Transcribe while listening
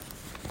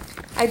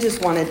I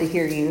just wanted to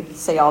hear you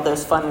say all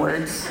those fun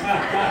words.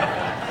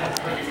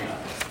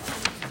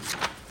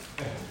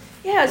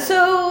 Yeah,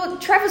 so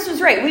Travis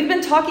was right. We've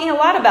been talking a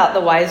lot about the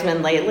wise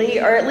men lately,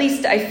 or at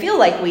least I feel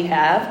like we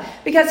have,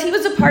 because he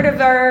was a part of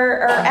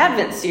our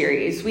Advent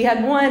series. We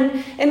had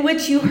one in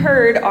which you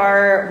heard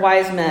our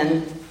wise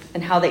men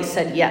and how they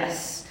said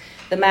yes,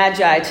 the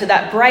Magi, to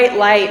that bright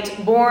light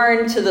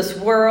born to this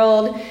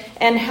world,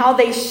 and how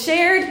they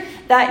shared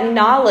that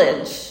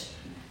knowledge,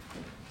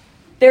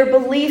 their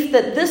belief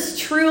that this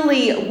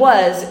truly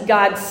was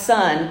God's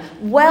Son,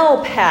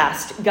 well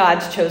past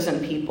God's chosen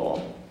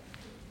people.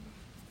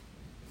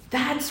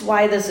 That's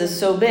why this is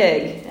so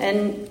big.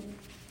 And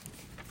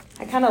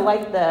I kind of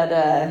like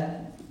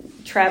that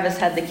Travis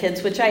had the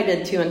kids, which I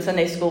did too in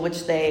Sunday school,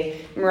 which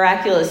they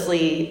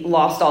miraculously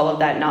lost all of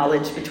that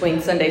knowledge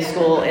between Sunday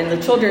school and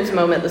the children's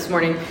moment this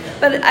morning.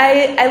 But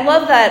I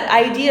love that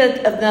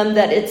idea of them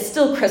that it's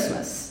still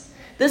Christmas.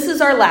 This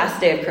is our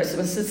last day of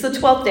Christmas. It's the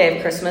 12th day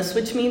of Christmas,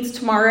 which means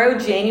tomorrow,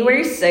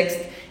 January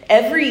 6th,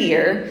 every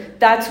year,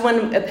 that's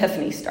when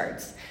Epiphany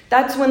starts.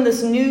 That's when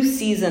this new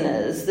season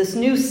is, this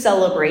new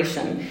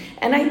celebration.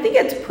 And I think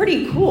it's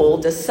pretty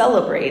cool to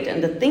celebrate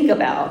and to think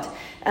about.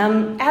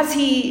 As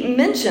he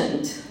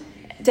mentioned,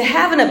 to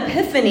have an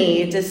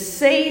epiphany, to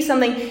say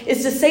something,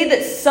 is to say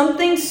that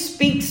something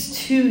speaks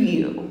to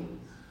you.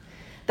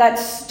 That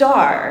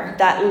star,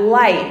 that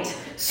light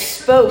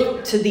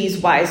spoke to these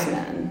wise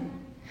men.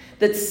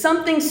 That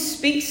something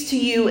speaks to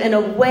you in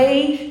a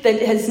way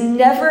that has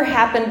never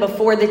happened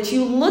before, that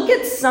you look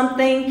at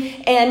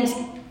something and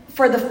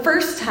for the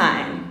first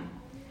time,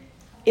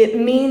 it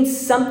means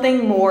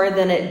something more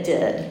than it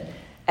did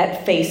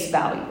at face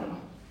value.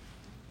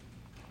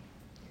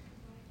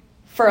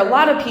 For a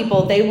lot of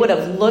people, they would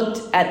have looked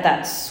at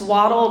that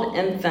swaddled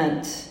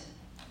infant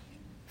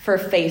for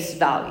face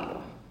value.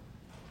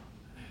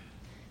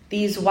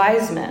 These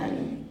wise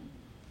men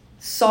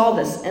saw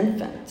this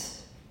infant,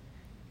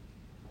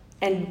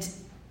 and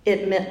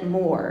it meant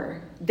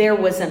more. There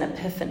was an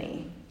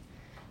epiphany.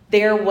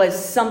 There was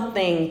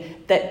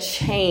something that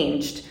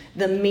changed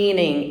the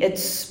meaning. It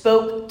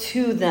spoke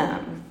to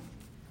them.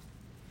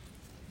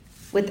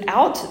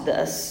 Without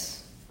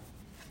this,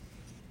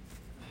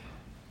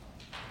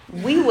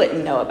 we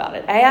wouldn't know about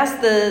it. I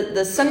asked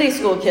the Sunday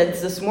school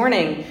kids this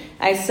morning,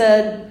 I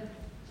said,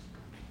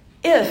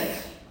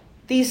 if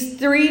these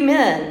three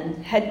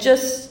men had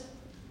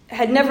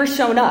never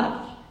shown up,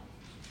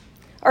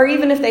 or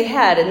even if they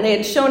had, and they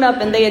had shown up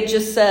and they had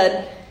just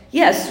said,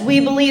 yes, we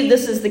believe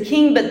this is the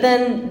king, but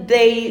then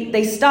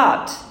they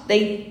stopped.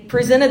 They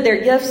presented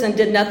their gifts and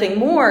did nothing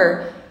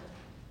more.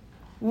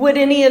 Would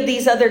any of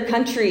these other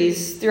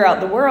countries throughout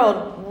the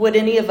world, would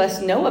any of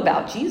us know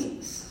about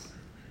Jesus?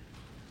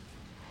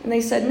 And they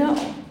said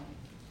no.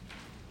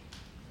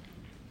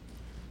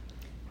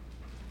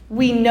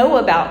 We know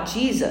about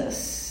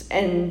Jesus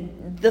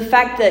and the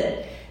fact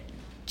that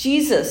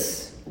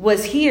Jesus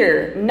was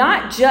here,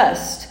 not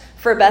just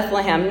for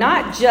Bethlehem,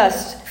 not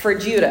just for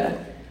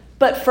Judah,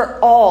 but for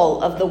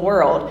all of the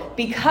world,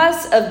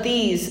 because of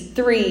these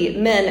three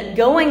men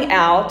going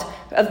out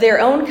of their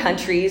own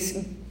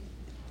countries,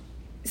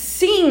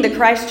 seeing the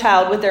Christ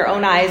child with their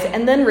own eyes,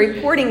 and then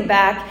reporting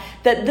back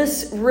that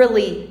this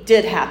really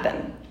did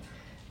happen,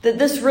 that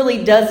this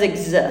really does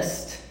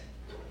exist.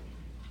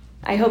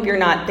 I hope you're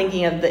not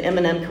thinking of the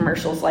M&M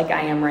commercials like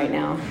I am right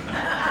now.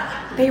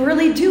 They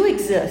really do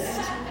exist.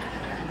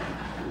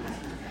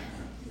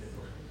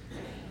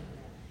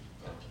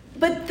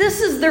 But this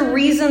is the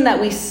reason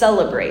that we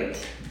celebrate.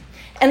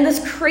 And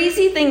this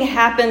crazy thing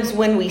happens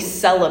when we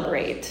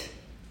celebrate.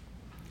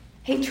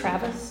 Hey,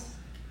 Travis,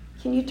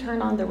 can you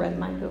turn on the red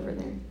mic over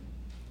there?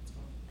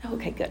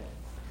 Okay, good.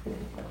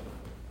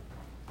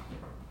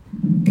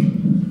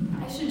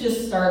 I should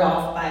just start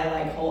off by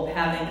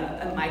having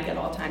a mic at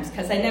all times,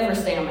 because I never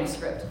stay on my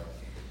script.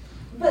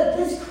 But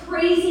this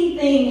crazy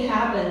thing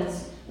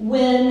happens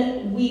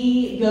when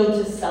we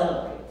go to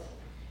celebrate.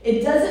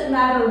 It doesn't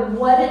matter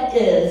what it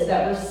is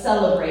that we're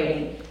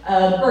celebrating,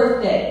 a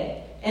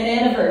birthday, an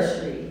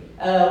anniversary,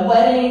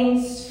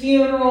 weddings,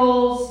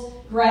 funerals,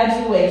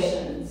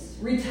 graduations,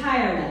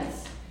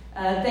 retirements,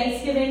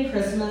 Thanksgiving,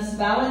 Christmas,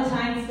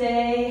 Valentine's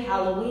Day,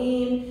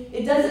 Halloween.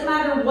 It doesn't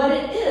matter what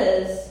it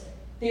is,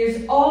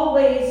 there's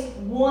always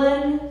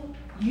one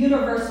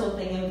universal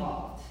thing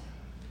involved.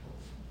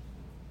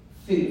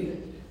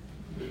 Food.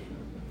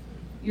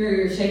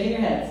 You're shaking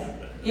your heads.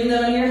 Even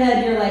though in your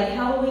head you're like,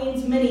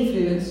 Halloween's many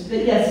foods,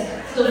 but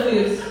yes, still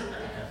foods.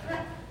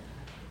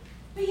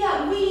 But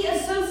yeah, we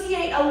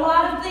associate a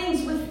lot of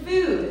things with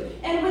food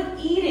and with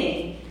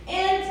eating,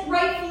 and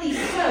rightfully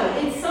so.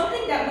 It's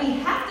something that we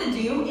have to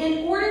do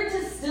in order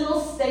to still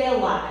stay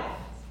alive,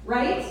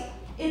 right?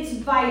 It's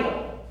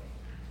vital.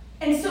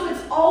 And so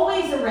it's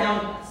always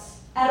around us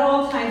at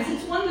all times.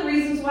 It's one of the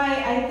reasons why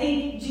I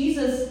think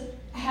Jesus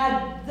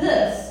had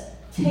this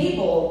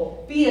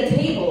table be a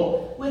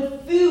table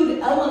with food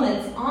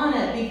elements on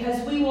it,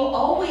 because we will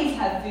always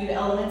have food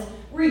elements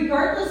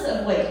regardless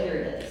of what year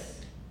it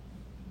is.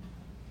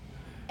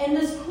 And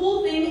this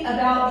cool thing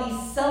about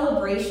these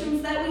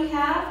celebrations that we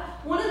have,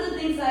 one of the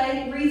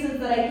reasons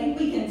that I think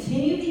we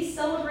continue these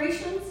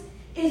celebrations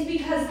is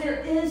because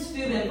there is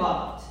food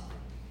involved.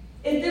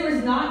 If there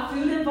was not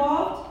food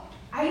involved,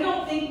 I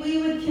don't think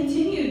we would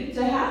continue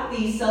to have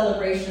these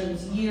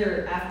celebrations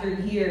year after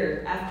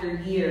year after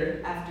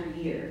year after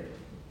year.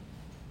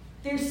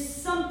 There's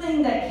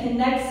something that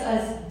connects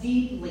us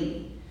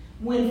deeply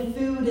when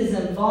food is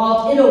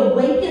involved. It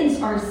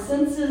awakens our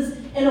senses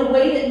in a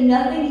way that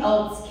nothing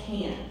else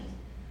can.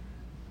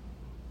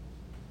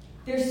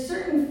 There's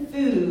certain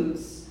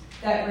foods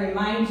that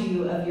remind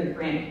you of your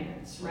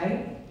grandparents,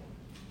 right?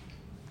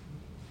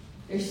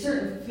 There's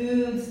certain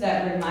foods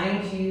that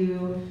remind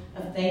you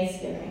of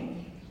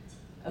Thanksgiving,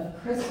 of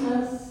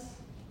Christmas.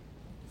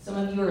 Some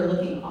of you are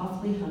looking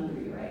awfully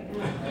hungry right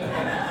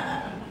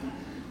now.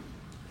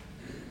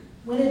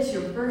 When it's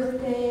your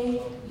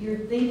birthday, you're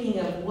thinking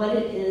of what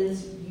it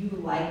is you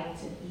like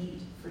to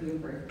eat for your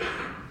birthday.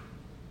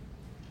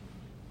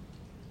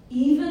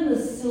 Even the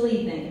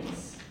silly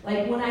things,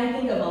 like when I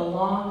think of a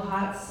long,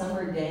 hot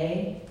summer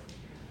day,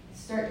 I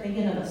start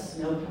thinking of a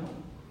snow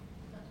cone.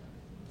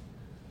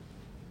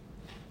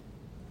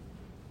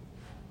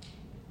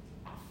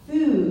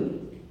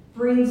 Food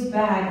brings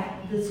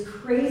back this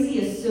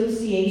crazy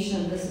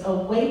association, this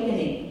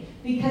awakening,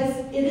 because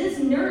it is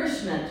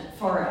nourishment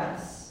for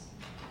us.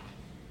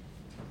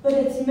 But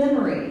it's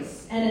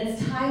memories, and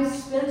it's time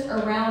spent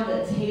around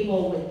a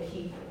table with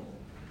people.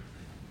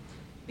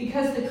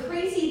 Because the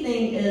crazy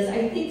thing is,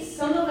 I think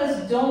some of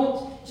us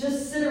don't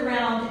just sit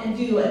around and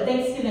do a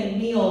Thanksgiving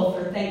meal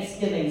for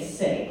Thanksgiving's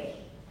sake.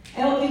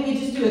 I don't think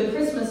we just do a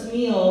Christmas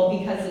meal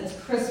because it's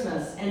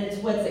Christmas and it's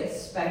what's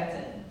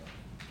expected.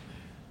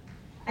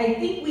 I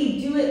think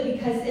we do it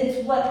because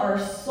it's what our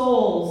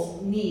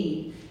souls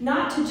need.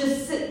 Not to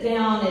just sit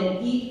down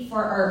and eat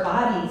for our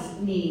bodies'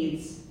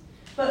 needs,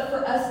 but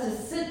for us to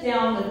sit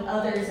down with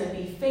others and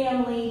be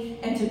family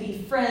and to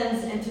be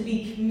friends and to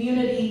be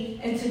community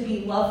and to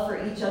be love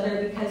for each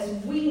other, because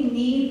we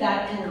need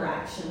that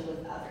interaction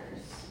with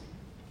others.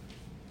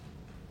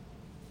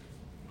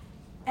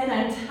 And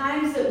on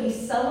times that we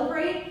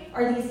celebrate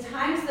are these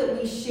times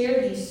that we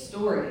share these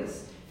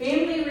stories.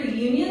 Family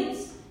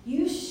reunions,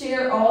 you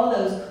share all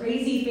those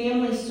crazy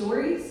family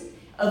stories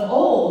of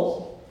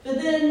old, but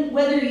then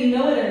whether you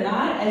know it or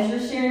not, as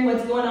you're sharing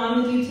what's going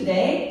on with you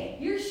today,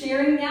 you're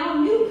sharing now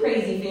new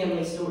crazy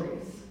family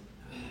stories.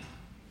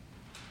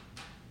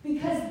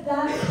 Because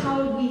that's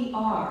how we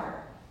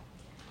are.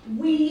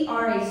 We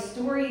are a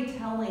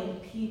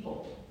storytelling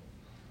people.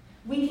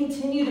 We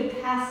continue to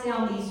pass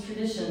down these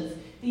traditions,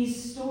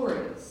 these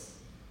stories.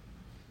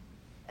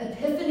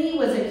 Epiphany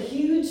was a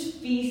huge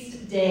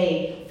feast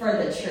day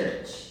for the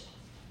church.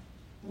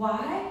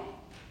 Why?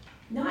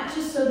 Not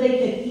just so they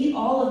could eat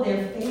all of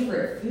their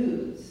favorite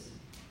foods,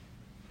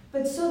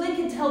 but so they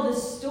could tell the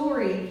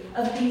story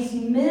of these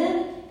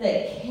men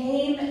that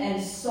came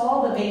and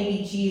saw the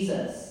baby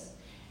Jesus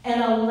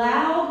and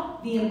allowed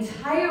the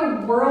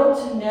entire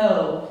world to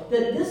know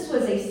that this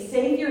was a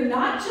Savior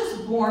not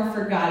just born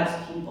for God's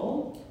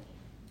people,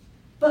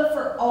 but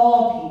for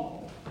all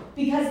people,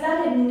 because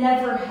that had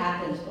never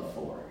happened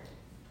before.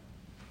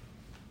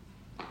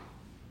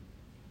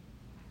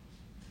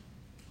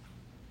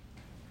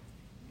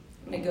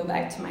 I'm going to go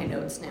back to my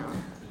notes now.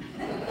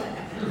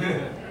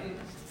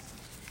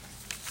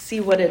 See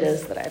what it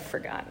is that I've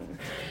forgotten.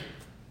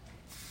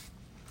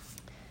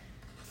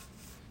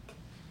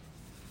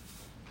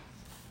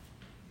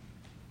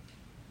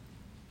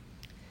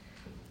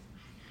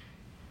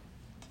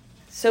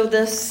 So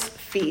this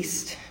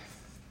feast,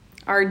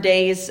 our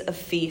days of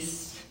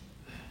feast,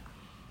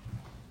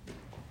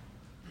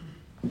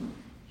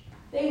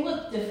 they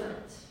look different,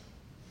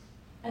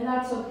 and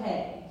that's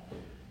okay.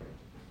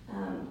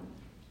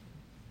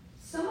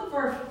 Some of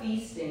our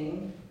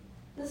feasting,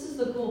 this is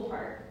the cool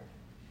part,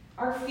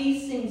 our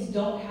feastings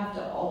don't have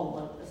to all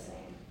look the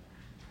same.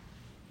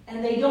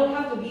 And they don't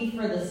have to be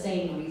for the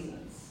same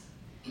reasons.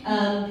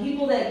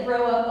 People that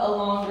grow up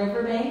along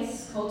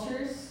riverbanks,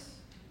 cultures,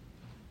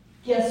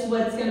 guess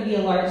what's going to be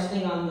a large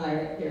thing on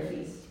their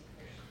feast?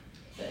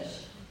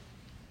 Fish.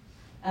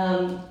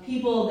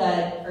 People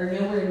that are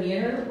nowhere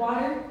near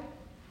water,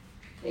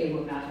 they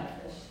will not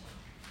have fish.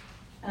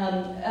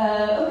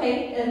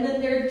 Okay, and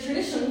then there are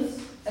traditions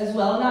as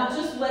well, not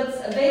just what's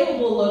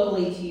available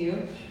locally to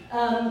you.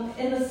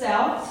 In the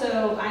South,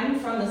 so I'm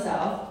from the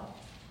South.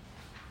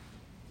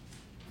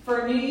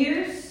 For New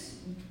Year's,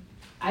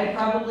 I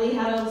probably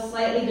had a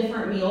slightly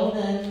different meal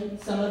than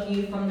some of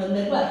you from the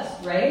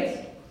Midwest,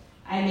 right?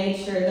 I made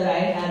sure that I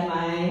had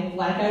my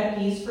black-eyed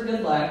peas for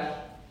good luck,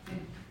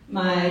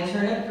 my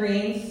turnip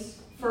greens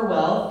for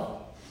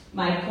wealth,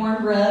 my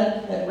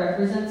cornbread that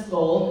represents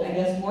gold, I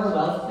guess more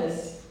wealth,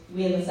 because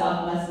we in the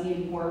South must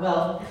need more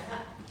wealth.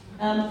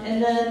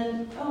 And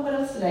then, what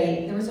else did I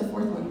eat? There was a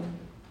fourth one.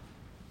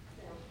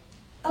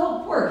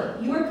 Oh,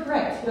 pork. You were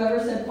correct. Whoever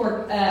said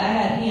pork, I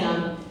had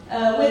ham,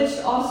 which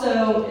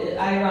also,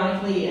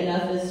 ironically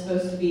enough, is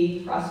supposed to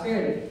be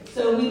prosperity.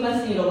 So we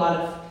must need a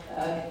lot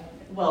of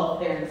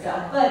wealth there in the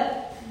South.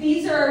 But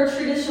these are our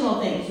traditional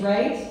things,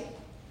 right?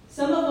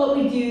 Some of what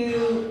we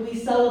do, we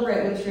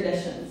celebrate with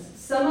traditions.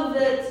 Some of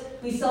it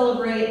we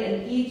celebrate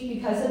and eat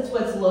because it's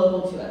what's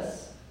local to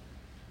us.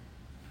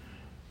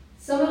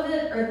 Some of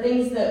it are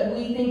things that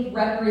we think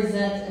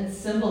represent and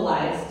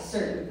symbolize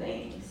certain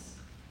things.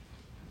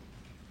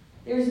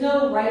 There's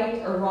no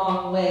right or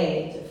wrong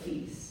way to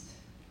feast.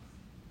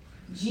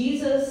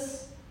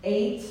 Jesus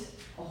ate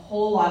a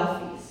whole lot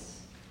of feasts.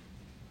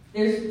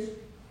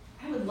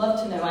 I would love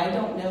to know, I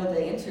don't know the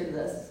answer to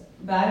this,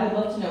 but I would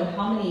love to know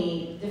how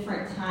many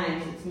different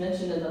times it's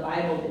mentioned in the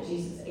Bible that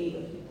Jesus ate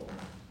with people.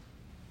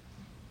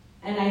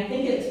 And I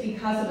think it's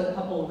because of a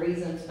couple of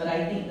reasons, but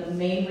I think the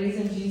main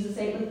reason Jesus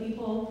ate with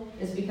people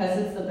is because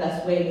it's the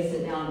best way to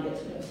sit down and get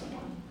to know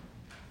someone.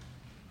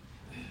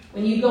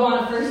 When you go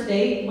on a first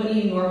date, what do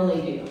you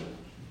normally do?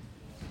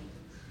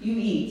 You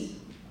eat.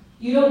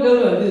 You don't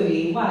go to a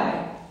movie.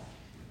 Why?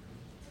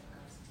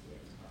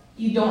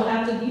 You don't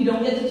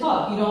get to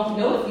talk. You don't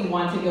know if you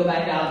want to go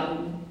back out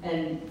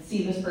and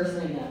see this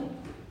person again.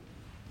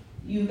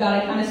 You've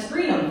got to kind of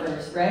screen them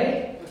first,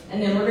 right?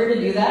 And in order to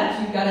do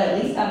that, you've got to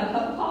at least have a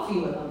cup of coffee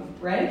with them,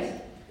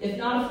 right? If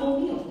not a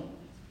full meal.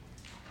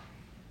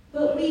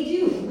 But we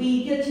do.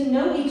 We get to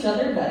know each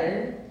other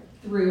better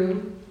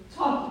through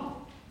talking,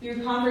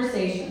 through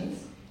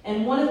conversations.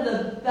 And one of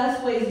the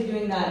best ways of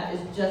doing that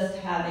is just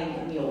having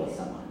a meal with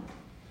someone.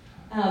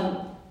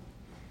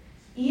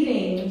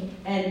 Eating,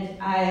 and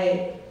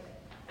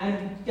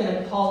I'm going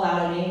to call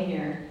out a name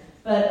here,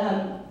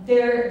 but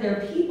there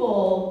are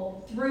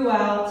people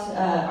throughout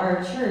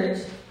our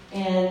church,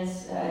 and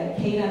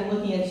Kate, I'm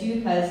looking at you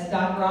because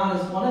Doc Ron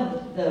is one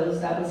of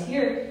those that was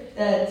here,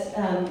 that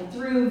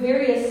through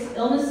various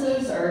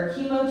illnesses or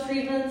chemo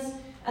treatments,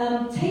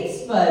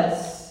 taste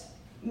buds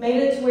made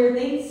it to where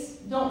things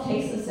don't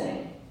taste the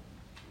same.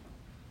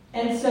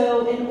 And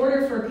so in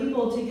order for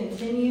people to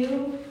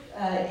continue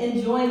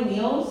enjoying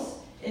meals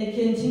and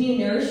continue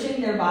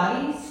nourishing their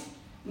bodies,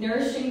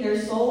 nourishing their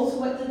souls,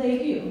 what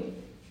do?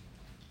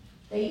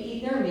 They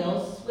eat their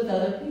meals with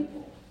other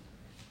people.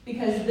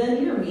 Because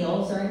then your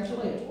meals are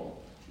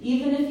enjoyable.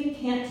 Even if you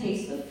can't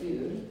taste the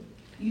food,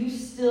 you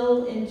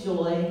still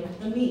enjoy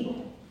the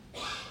meal.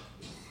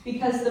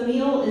 Because the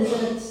meal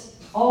isn't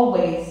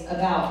always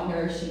about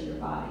nourishing your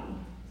body.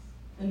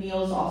 The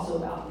meal is also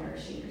about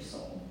nourishing your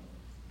soul.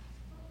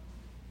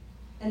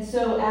 And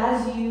so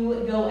as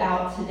you go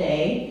out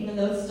today, even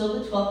though it's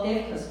still the 12th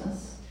day of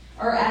Christmas,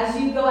 or as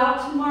you go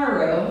out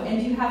tomorrow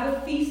and you have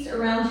a feast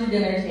around your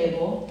dinner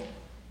table,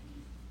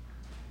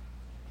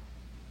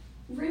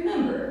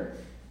 remember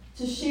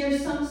to share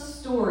some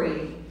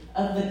story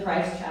of the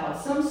Christ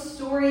child, some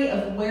story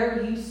of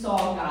where you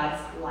saw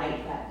God's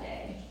light that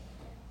day.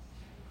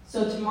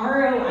 So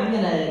tomorrow I'm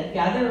going to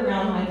gather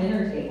around my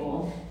dinner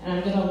table and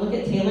I'm going to look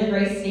at Taylor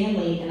Grace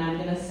Stanley and I'm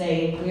going to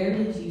say, where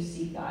did you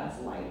see God's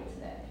light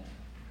today?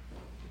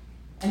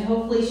 And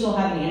hopefully she'll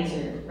have an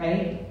answer,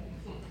 right?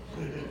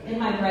 In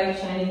my bright,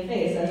 shining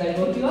face as I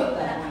woke you up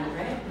that morning,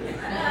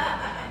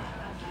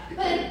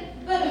 right?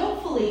 But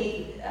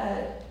hopefully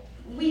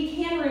we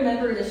can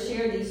remember to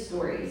share these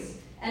stories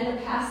and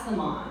to pass them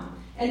on.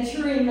 And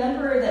to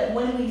remember that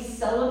when we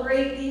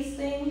celebrate these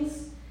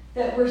things,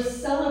 that we're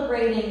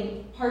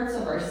celebrating parts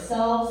of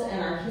ourselves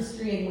and our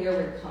history and where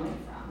we're coming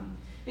from.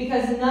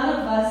 Because none of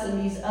us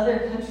in these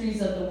other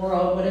countries of the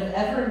world would have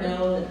ever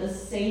known that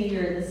this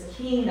Savior, this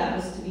King that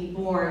was to be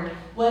born,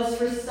 was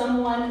for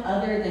someone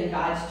other than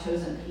God's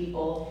chosen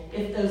people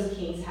if those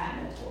kings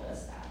hadn't told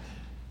us that.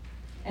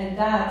 And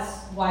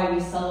that's why we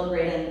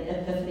celebrate an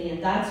Epiphany,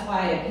 and that's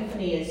why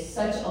Epiphany is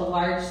such a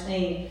large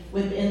thing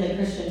within the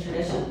Christian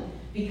tradition,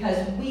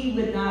 because we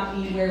would not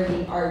be where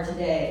we are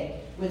today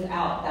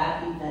without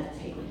that event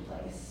taking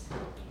place.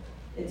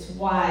 It's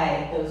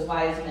why those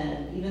wise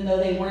men, even though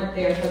they weren't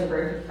there for the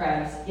birth of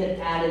Christ, get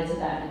added to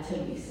that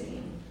nativity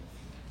scene.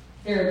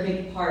 They're a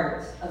big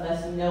part of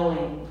us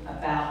knowing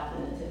about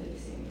the nativity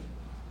scene.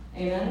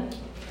 Amen?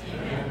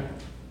 Amen.